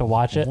excuse to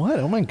watch it. What?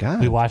 Oh my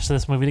god. We watched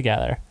this movie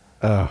together.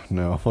 Oh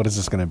no. What is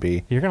this going to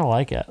be? You're gonna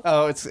like it.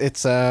 Oh, it's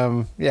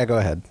yeah, go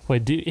ahead.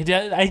 Wait,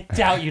 I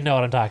doubt you know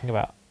what I'm talking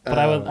about. But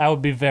I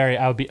would be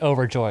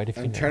overjoyed if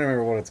you knew. to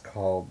remember what it's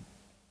called.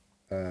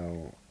 I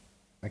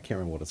can't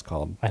remember what it's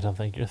called. I don't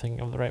think you're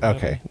thinking of the right movie.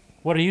 Okay.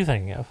 What are you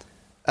thinking of?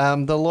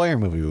 The lawyer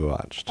movie we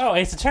watched. Oh,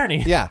 Ace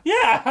Attorney. Yeah.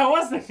 Yeah, I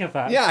was thinking of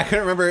that. Yeah, I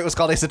couldn't remember it was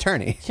called Ace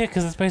Attorney. Yeah,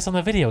 because it's based on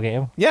the video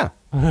game. Yeah.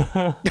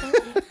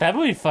 That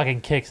movie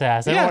fucking kicks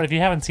ass. Yeah. Everyone, if you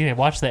haven't seen it,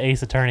 watch the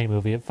Ace Attorney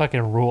movie. It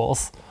fucking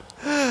rules.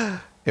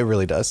 It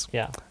really does.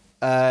 Yeah.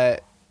 Are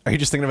you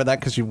just thinking about that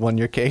because you won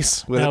your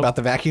case Nope. about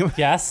the vacuum?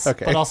 Yes.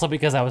 Okay. But also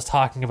because I was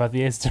talking about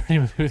the Ace Attorney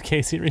movie with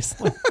Casey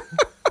recently.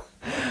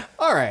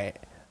 All right.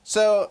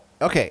 So,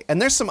 okay,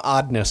 and there's some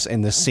oddness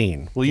in this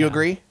scene. Will you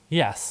agree?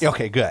 Yes.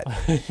 Okay, good.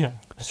 Yeah.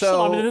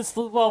 So- I mean,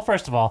 well,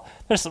 first of all,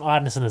 there's some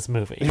oddness in this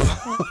movie.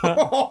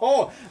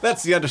 Oh,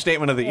 that's the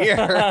understatement of the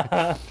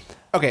year.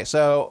 Okay,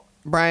 so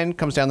Brian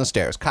comes down the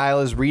stairs. Kyle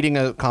is reading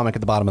a comic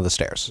at the bottom of the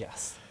stairs.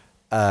 Yes.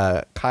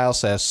 Kyle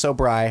says, "So,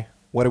 Bri,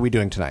 what are we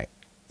doing tonight?"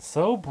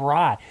 So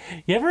Bri.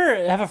 You ever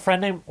have a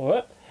friend named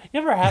what? You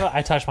ever have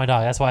I touched my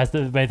dog. That's why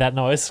I made that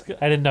noise.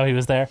 I didn't know he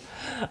was there.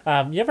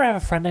 You ever have a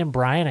friend named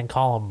Brian and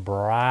call him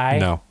Bri?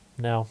 No.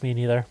 No, me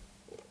neither.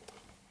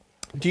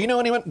 Do you know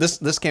anyone?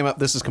 This came up.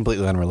 This is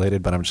completely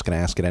unrelated, but I'm just going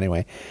to ask it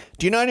anyway.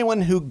 Do you know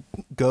anyone who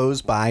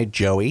goes by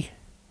Joey?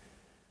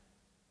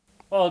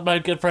 Well, my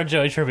good friend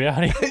Joey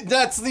Tribbiani.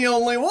 That's the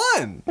only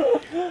one,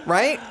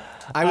 right?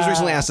 I was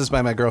recently asked this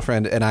by my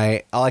girlfriend,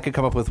 and all I could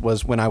come up with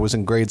was when I was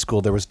in grade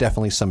school, there was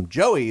definitely some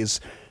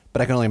Joeys,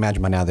 but I can only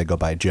imagine by now they go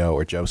by Joe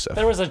or Joseph.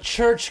 There was a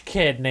church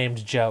kid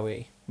named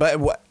Joey. But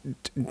what?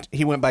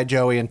 He went by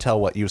Joey until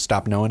what? You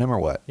stopped knowing him or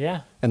what?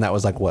 Yeah. And that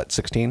was like what?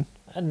 16?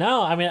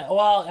 No, I mean,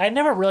 well, I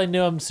never really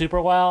knew him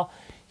super well.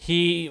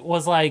 He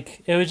was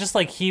like, it was just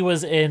like he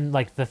was in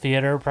like the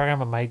theater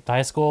program at my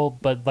high school,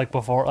 but like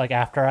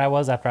after I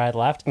had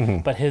left. Mm-hmm.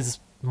 But his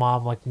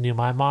mom like knew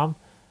my mom,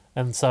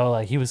 and so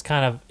like he's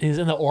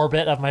in the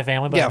orbit of my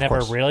family, but Yeah, I of never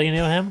course. really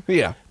knew him.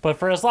 Yeah. But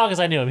for as long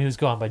as I knew him, he was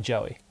going by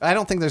Joey. I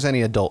don't think there's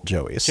any adult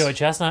Joeys. Joey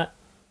Chestnut.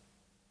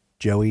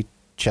 Joey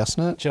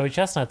Chestnut? Joey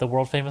Chestnut, the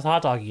world famous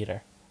hot dog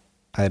eater.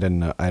 I didn't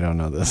know. I don't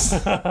know this.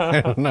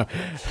 I don't know.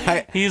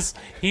 He's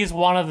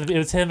one of the. It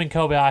was him and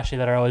Kobayashi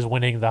that are always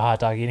winning the hot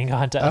dog eating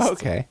contest. Oh,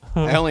 okay.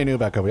 I only knew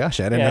about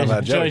Kobayashi. I didn't know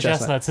about Joey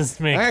Chestnut. Chestnut's his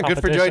main. All right, good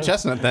for Joey competition.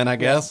 Chestnut then, I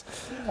guess.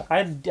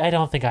 I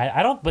don't think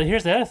I don't. But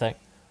here's the other thing.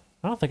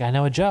 I don't think I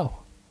know a Joe.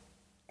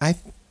 I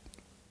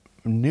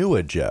knew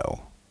a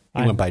Joe.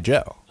 He went by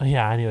Joe.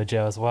 Yeah, I knew a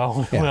Joe as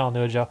well. Yeah. We all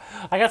knew a Joe.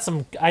 I got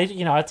some. I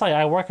tell you,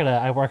 I work in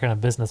a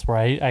business where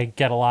I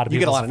get a lot of You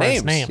get a people's lot of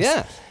first names.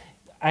 Yeah.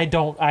 I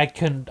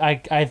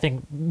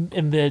think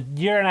in the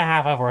year and a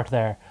half I've worked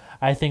there,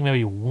 I think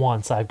maybe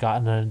once I've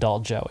gotten an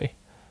adult Joey,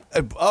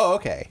 Oh,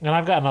 okay. and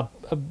I've gotten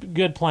a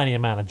good plenty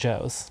amount of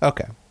Joes.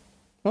 Okay.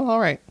 Well, all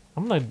right.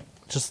 I'm gonna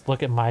just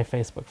look at my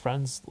Facebook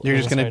friends. You're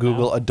just list going to right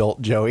Google now.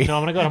 adult Joey. No,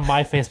 I'm gonna go to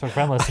my Facebook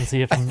friend list and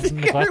see if I'm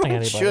neglecting Everyone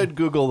anybody. should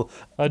Google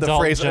the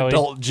Adult phrase Joey.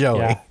 adult Joey.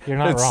 Yeah, you're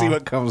not and see wrong.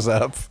 what comes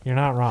up. You're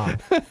not wrong.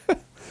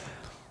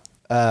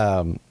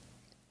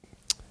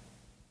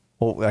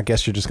 Well, I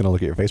guess you're just going to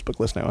look at your Facebook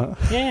list now,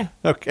 huh? Yeah,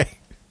 Okay.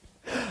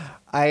 you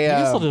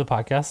can still do the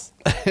podcast.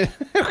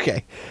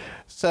 Okay.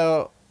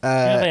 So, They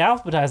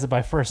alphabetize it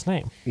by first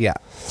name, yeah.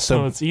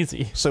 so it's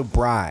easy. So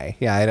Bri.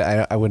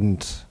 Yeah, I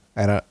wouldn't.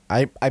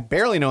 I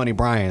barely know any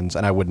Brians,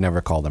 and I would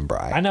never call them Bri.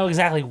 I know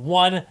exactly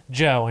one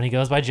Joe, and he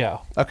goes by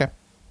Joe. Okay.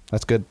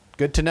 That's good.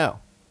 Good to know.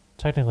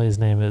 Technically, his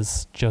name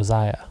is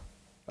Josiah,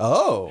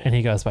 Oh. and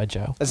he goes by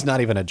Joe. It's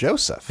not even a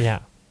Joseph. Yeah.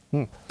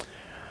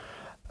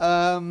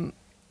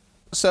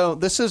 So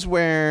this is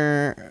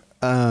where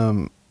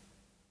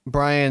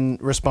Brian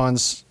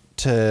responds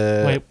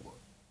to. Wait.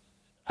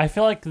 I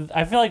feel like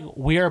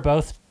we are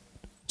both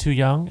too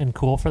young and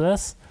cool for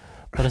this,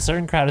 But a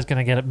certain crowd is going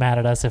to get mad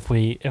at us if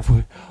we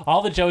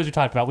all the Joeys we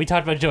talked about. We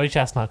talked about Joey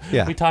Chestnut.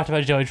 Yeah. We talked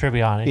about Joey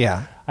Tribbiani.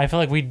 Yeah. I feel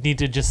like we need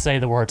to just say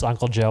the words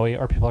Uncle Joey,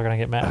 or people are going to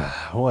get mad.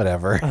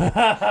 Whatever.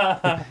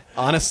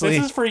 Honestly.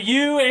 This is for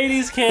you,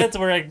 80s kids.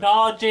 We're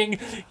acknowledging,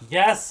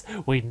 yes,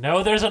 we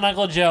know there's an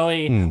Uncle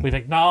Joey. We've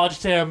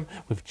acknowledged him.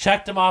 We've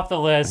checked him off the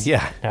list.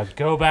 Yeah. Now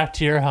go back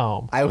to your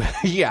home.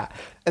 Yeah.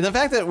 And the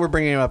fact that we're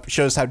bringing him up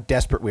shows how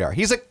desperate we are.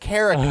 He's a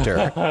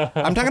character.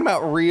 I'm talking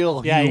about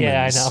real Yeah,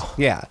 humans. yeah, I know.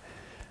 Yeah.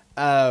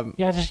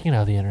 Yeah, just, the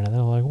internet.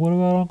 They're like, what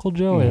about Uncle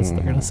Joey? That's what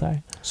they're going to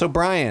say. So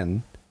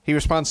Brian, he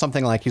responds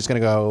something like he's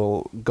going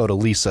to go to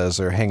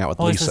Lisa's or hang out with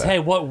Oh, Lisa. he says, hey,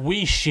 what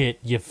we shit,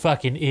 you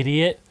fucking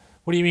idiot?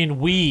 What do you mean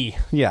we?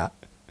 Yeah.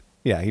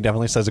 Yeah, he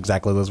definitely says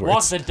exactly those Walk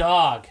words. the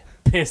dog,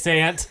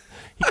 pissant.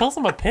 He calls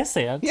him a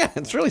pissant. Yeah,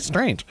 it's really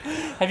strange.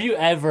 Have you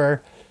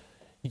ever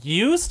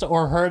used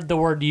or heard the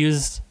word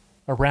used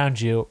around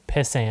you,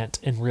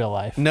 pissant, in real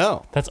life?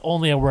 No. That's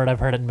only a word I've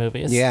heard in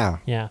movies. Yeah.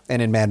 Yeah.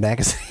 And in Mad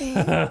Magazine.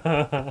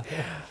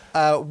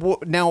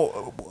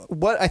 Now,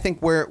 what I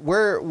think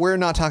we're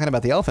not talking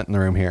about the elephant in the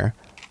room here.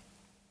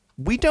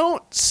 We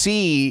don't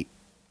see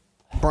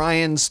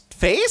Brian's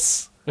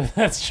face.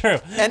 That's true.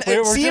 And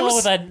we're it dealing seems-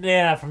 with that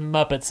Nana from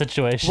Muppet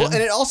situation. Well,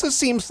 and it also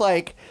seems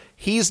like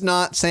he's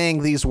not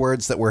saying these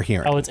words that we're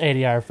hearing. Oh, it's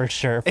ADR for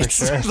sure.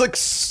 It's like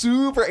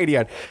super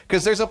idiot.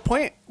 Because there's a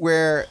point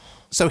where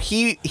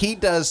he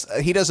does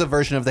a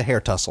version of the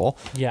hair tussle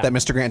Yeah. that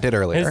Mr. Grant did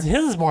earlier. His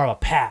is more of a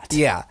pat.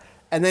 Yeah.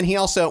 And then he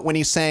also, when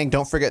he's saying,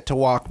 don't forget to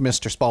walk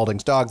Mr.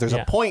 Spaulding's dog, there's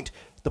Yeah. a point.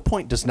 The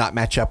point does not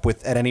match up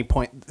with at any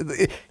point.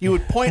 You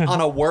would point on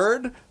a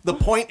word. The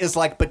point is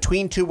like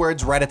between two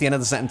words right at the end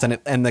of the sentence,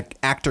 and the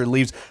actor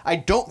leaves. I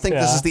don't think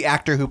this Yeah. is the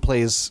actor who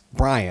plays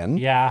Brian.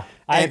 Yeah,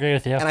 I And- agree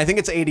with you. And I think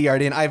it's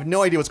ADR'd in. I have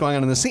no idea what's going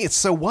on in the scene. It's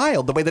so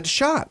wild, the way that it's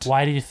shot.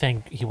 Why do you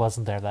think he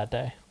wasn't there that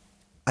day?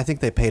 I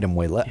think they paid him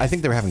way less. I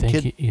think they were having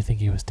kids. You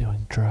think he was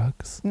doing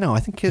drugs? No, I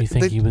think You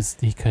think they,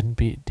 he couldn't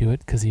do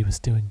it because he was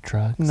doing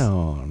drugs?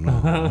 No.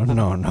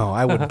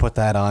 I wouldn't put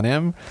that on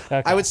him.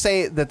 Okay. I would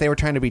say that they were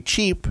trying to be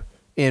cheap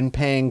in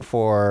paying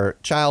for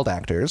child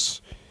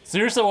actors. So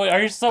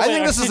are you so? I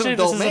think this is an saying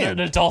adult this man. Is an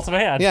adult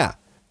man. Yeah.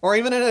 Or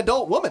even an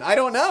adult woman. I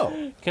don't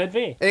know. Could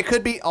be. It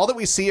could be all that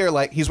we see are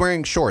like he's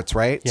wearing shorts,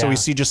 right? So Yeah. we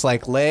see just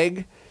like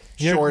leg,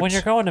 shorts. When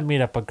you're going to meet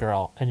up a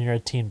girl and you're a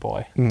teen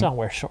boy, don't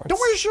wear shorts. Don't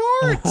wear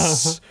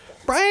shorts.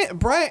 Brian,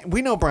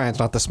 we know Brian's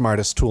not the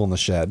smartest tool in the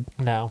shed.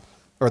 No,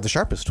 Or the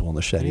sharpest tool in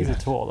the shed. he's Even. a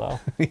tool though.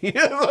 He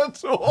is a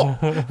tool.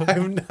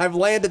 I've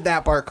landed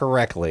that part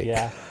correctly.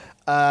 Yeah.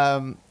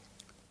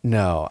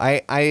 No,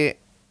 I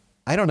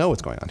don't know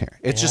what's going on here.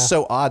 It's just Yeah.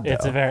 so odd, though.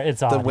 It's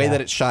The odd. way yeah.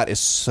 that it's shot is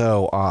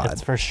so odd.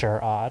 It's for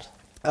sure odd.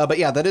 But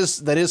yeah, that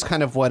is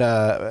kind of what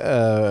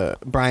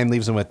Brian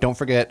leaves him with. Don't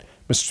forget,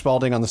 Mr.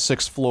 Spaulding on the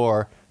 6th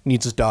floor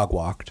needs his dog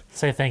walked.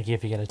 Say thank you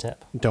if you get a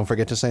tip. Don't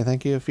forget to say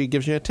thank you if he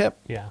gives you a tip.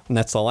 Yeah. And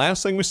that's the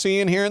last thing we see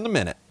in here in the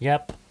minute.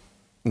 Yep.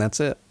 And that's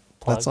it.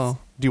 Plugs. That's all.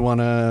 Do you want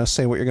to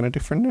say what you're going to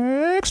do for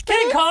next?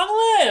 King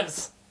Kong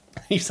Lives.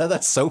 You said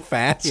that so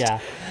fast. Yeah.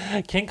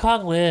 King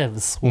Kong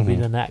Lives will be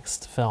the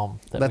next film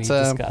that we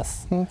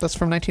discuss. That's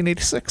from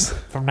 1986.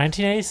 From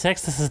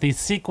 1986, this is the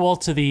sequel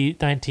to the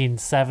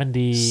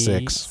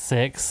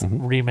 1976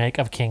 remake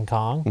of King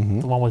Kong,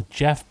 the one with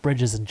Jeff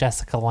Bridges and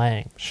Jessica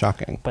Lange.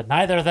 Shocking. But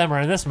neither of them are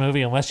in this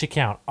movie unless you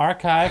count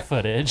archive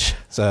footage.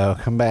 So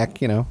come back,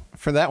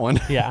 for that one.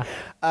 Yeah.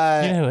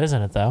 You know who is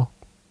in it, though?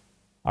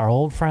 Our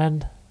old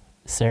friend,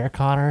 Sarah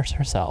Connors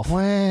herself. Wow.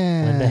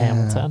 Linda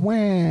Hamilton.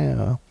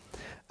 Wow.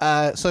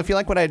 So if you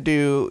like what I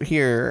do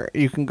here,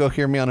 you can go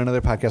hear me on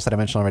another podcast that I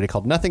mentioned already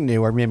called Nothing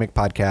New, our remake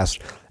podcast.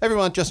 Every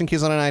month, Justin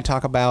Kieslin and I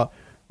talk about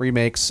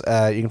remakes.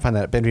 You can find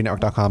that at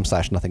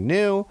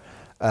BenviNetwork.com/nothing-new.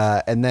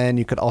 And then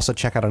you could also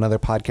check out another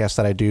podcast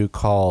that I do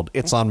called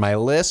It's On My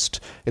List.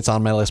 It's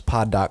on my list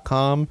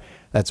pod.com.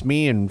 That's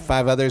me and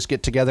 5 others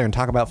get together and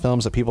talk about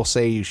films that people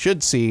say you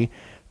should see.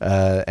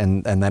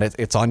 And that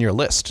it's on your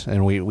list.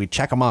 And we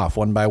check them off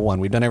one by one.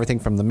 We've done everything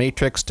from The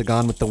Matrix to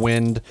Gone with the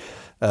Wind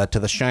to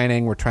The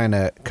Shining. We're trying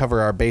to cover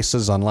our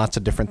bases on lots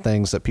of different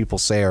things that people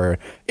say are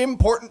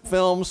important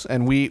films.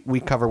 And we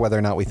cover whether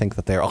or not we think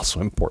that they're also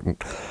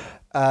important.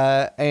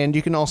 And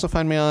you can also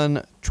find me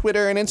on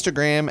Twitter and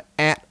Instagram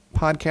at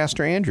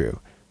Podcaster Andrew.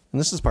 And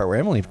this is the part where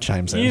Emily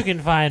chimes in. You can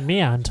find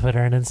me on Twitter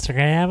and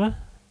Instagram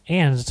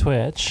and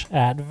Twitch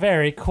at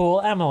Very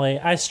Cool Emily.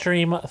 I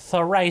stream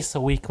thrice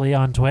weekly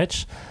on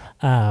Twitch.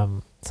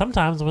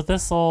 Sometimes with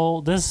this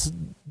What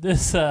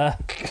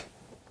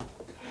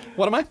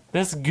am I?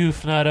 this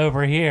goof nut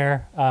over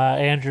here,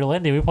 Andrew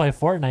Lindy. We play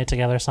Fortnite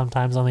together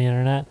sometimes on the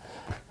internet.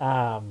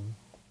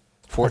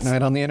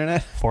 Fortnite on the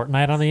internet?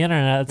 Fortnite on the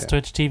internet. It's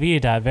Twitch TV.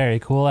 Very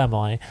Cool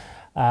Emily.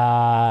 Do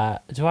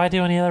I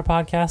do any other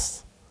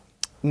podcasts?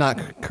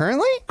 Not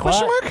currently?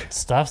 Question What? mark?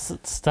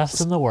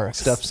 Stuff's in the works.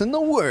 Stuff's in the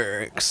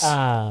works.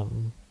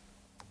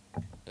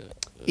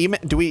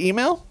 Do we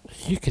email?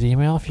 You could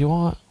email if you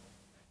want.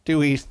 Do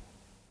we?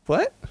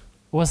 What?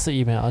 What's the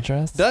email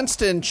address?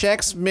 Dunstan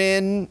checks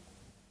men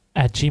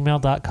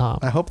 @gmail.com.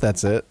 I hope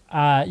that's it.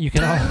 You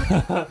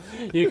can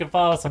you can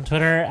follow us on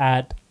Twitter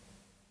at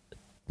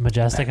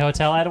Majestic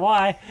Hotel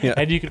NY, Yeah.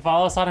 and you can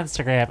follow us on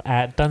Instagram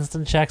at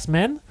Dunstan Checks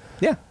Min.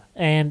 Yeah.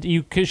 And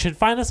you should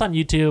find us on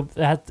YouTube.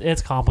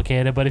 It's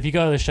complicated, but if you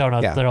go to the show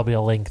notes, Yeah. there'll be a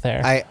link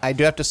there. I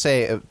do have to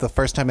say, the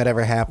first time it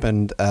ever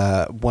happened,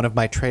 one of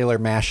my trailer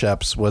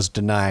mashups was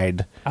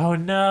denied. Oh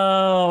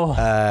no!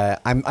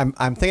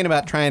 I'm thinking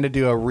about trying to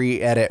do a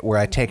re-edit where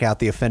I take out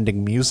the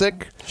offending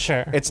music.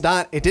 Sure. It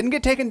didn't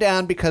get taken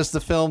down because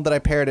the film that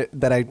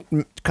I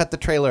cut the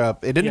trailer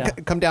up, it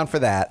didn't come down for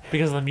that.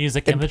 Because of the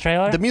music in the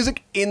trailer? The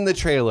music in the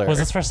trailer. Was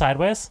this for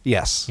Sideways?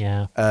 Yes.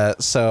 Yeah.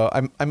 So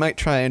I might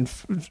try and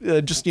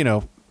just,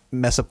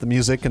 mess up the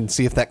music and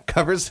see if that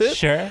covers it.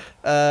 Sure.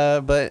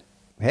 But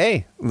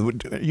hey,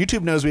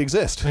 YouTube knows we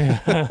exist.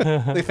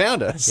 They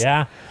found us.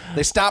 Yeah.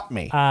 They stopped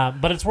me.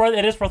 But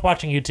it is worth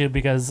watching YouTube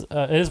because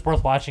it is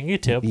worth watching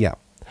YouTube. Yeah.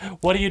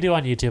 What do you do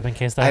on YouTube in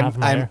case they're not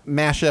familiar? I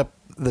mash up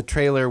the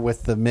trailer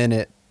with the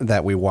minute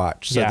that we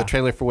watch. So Yeah. the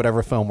trailer for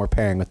whatever film we're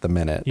pairing with the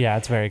minute. Yeah,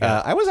 it's very good.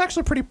 I was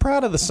actually pretty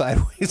proud of the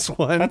Sideways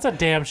one. That's a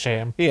damn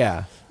shame.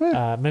 Yeah.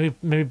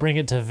 Maybe bring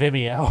it to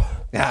Vimeo.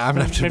 Yeah, I'm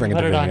going to have to Maybe bring it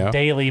put to it Vimeo. on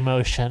Daily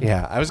Motion.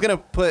 Yeah, I was going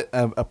to put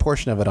a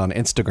portion of it on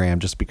Instagram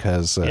just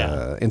because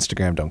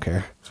Instagram don't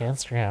care.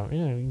 Instagram, you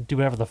can do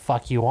whatever the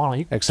fuck you want.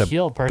 You can Except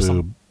kill a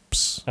person.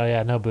 boobs. Oh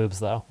yeah, no boobs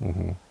though.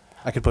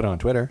 I could put it on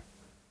Twitter.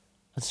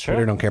 That's true.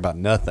 Twitter don't care about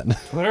nothing.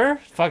 Twitter,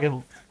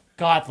 fucking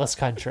godless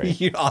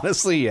country.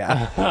 Honestly,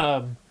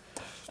 yeah.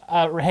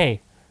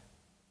 Hey,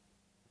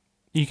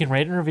 you can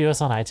rate and review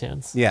us on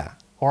iTunes Yeah.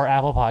 or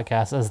Apple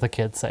Podcasts, as the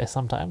kids say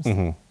sometimes.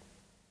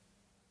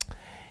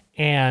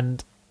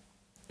 And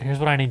here's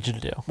what I need you to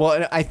do.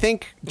 Well, I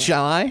think,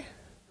 shall I?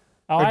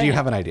 Oh, Or do you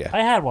have an idea? I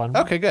had one.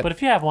 Okay, good. But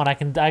if you have one, I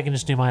can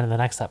just do mine in the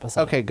next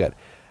episode. Okay, good.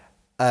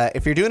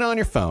 If you're doing it on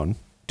your phone,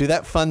 do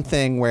that fun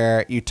thing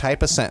where you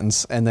type a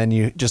sentence and then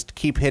you just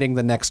keep hitting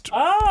the next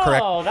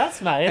correct. Oh,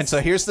 that's nice. And so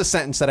here's the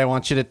sentence that I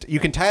want you to. You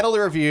can title the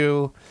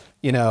review,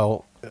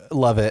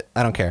 love it.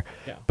 I don't care.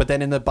 Yeah. But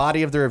then in the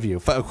body of the review,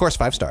 of course,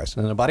 5 stars.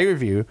 And in the body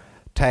review,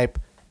 type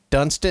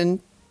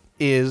Dunstan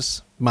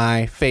is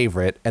my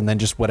favorite, and then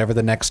just whatever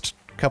the next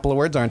couple of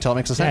words are until it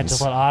makes a yeah, sentence.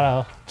 just let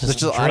auto just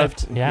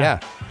drift. Yeah.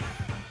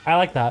 I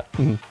like that.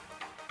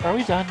 Are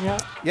we done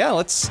yet? Yeah,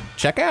 let's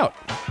check out.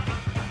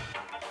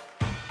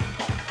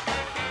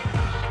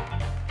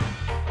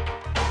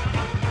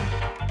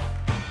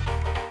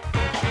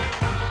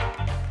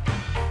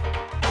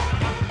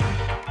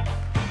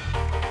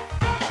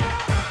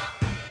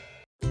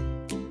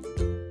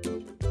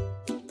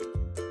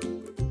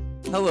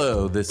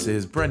 Hello, this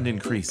is Brendan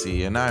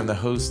Creasy, and I'm the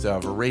host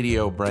of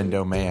Radio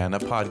Brendo Man, a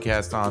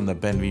podcast on the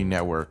Benview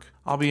Network.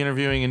 I'll be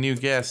interviewing a new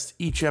guest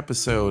each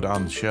episode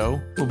on the show.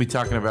 We'll be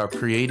talking about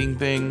creating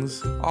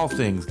things, all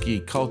things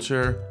geek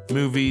culture,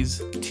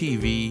 movies,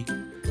 TV,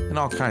 and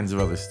all kinds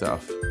of other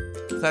stuff.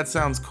 If that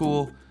sounds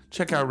cool,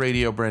 check out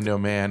Radio Brendo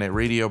Man at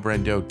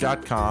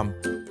radiobrendo.com,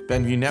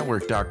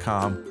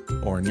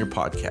 BenviewNetwork.com, or in your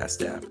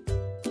podcast app.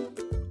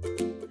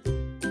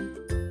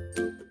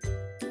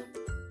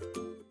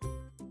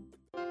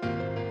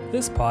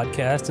 This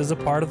podcast is a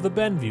part of the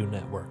Benview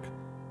Network.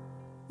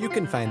 You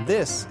can find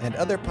this and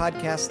other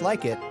podcasts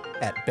like it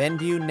at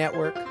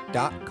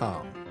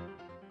BenviewNetwork.com.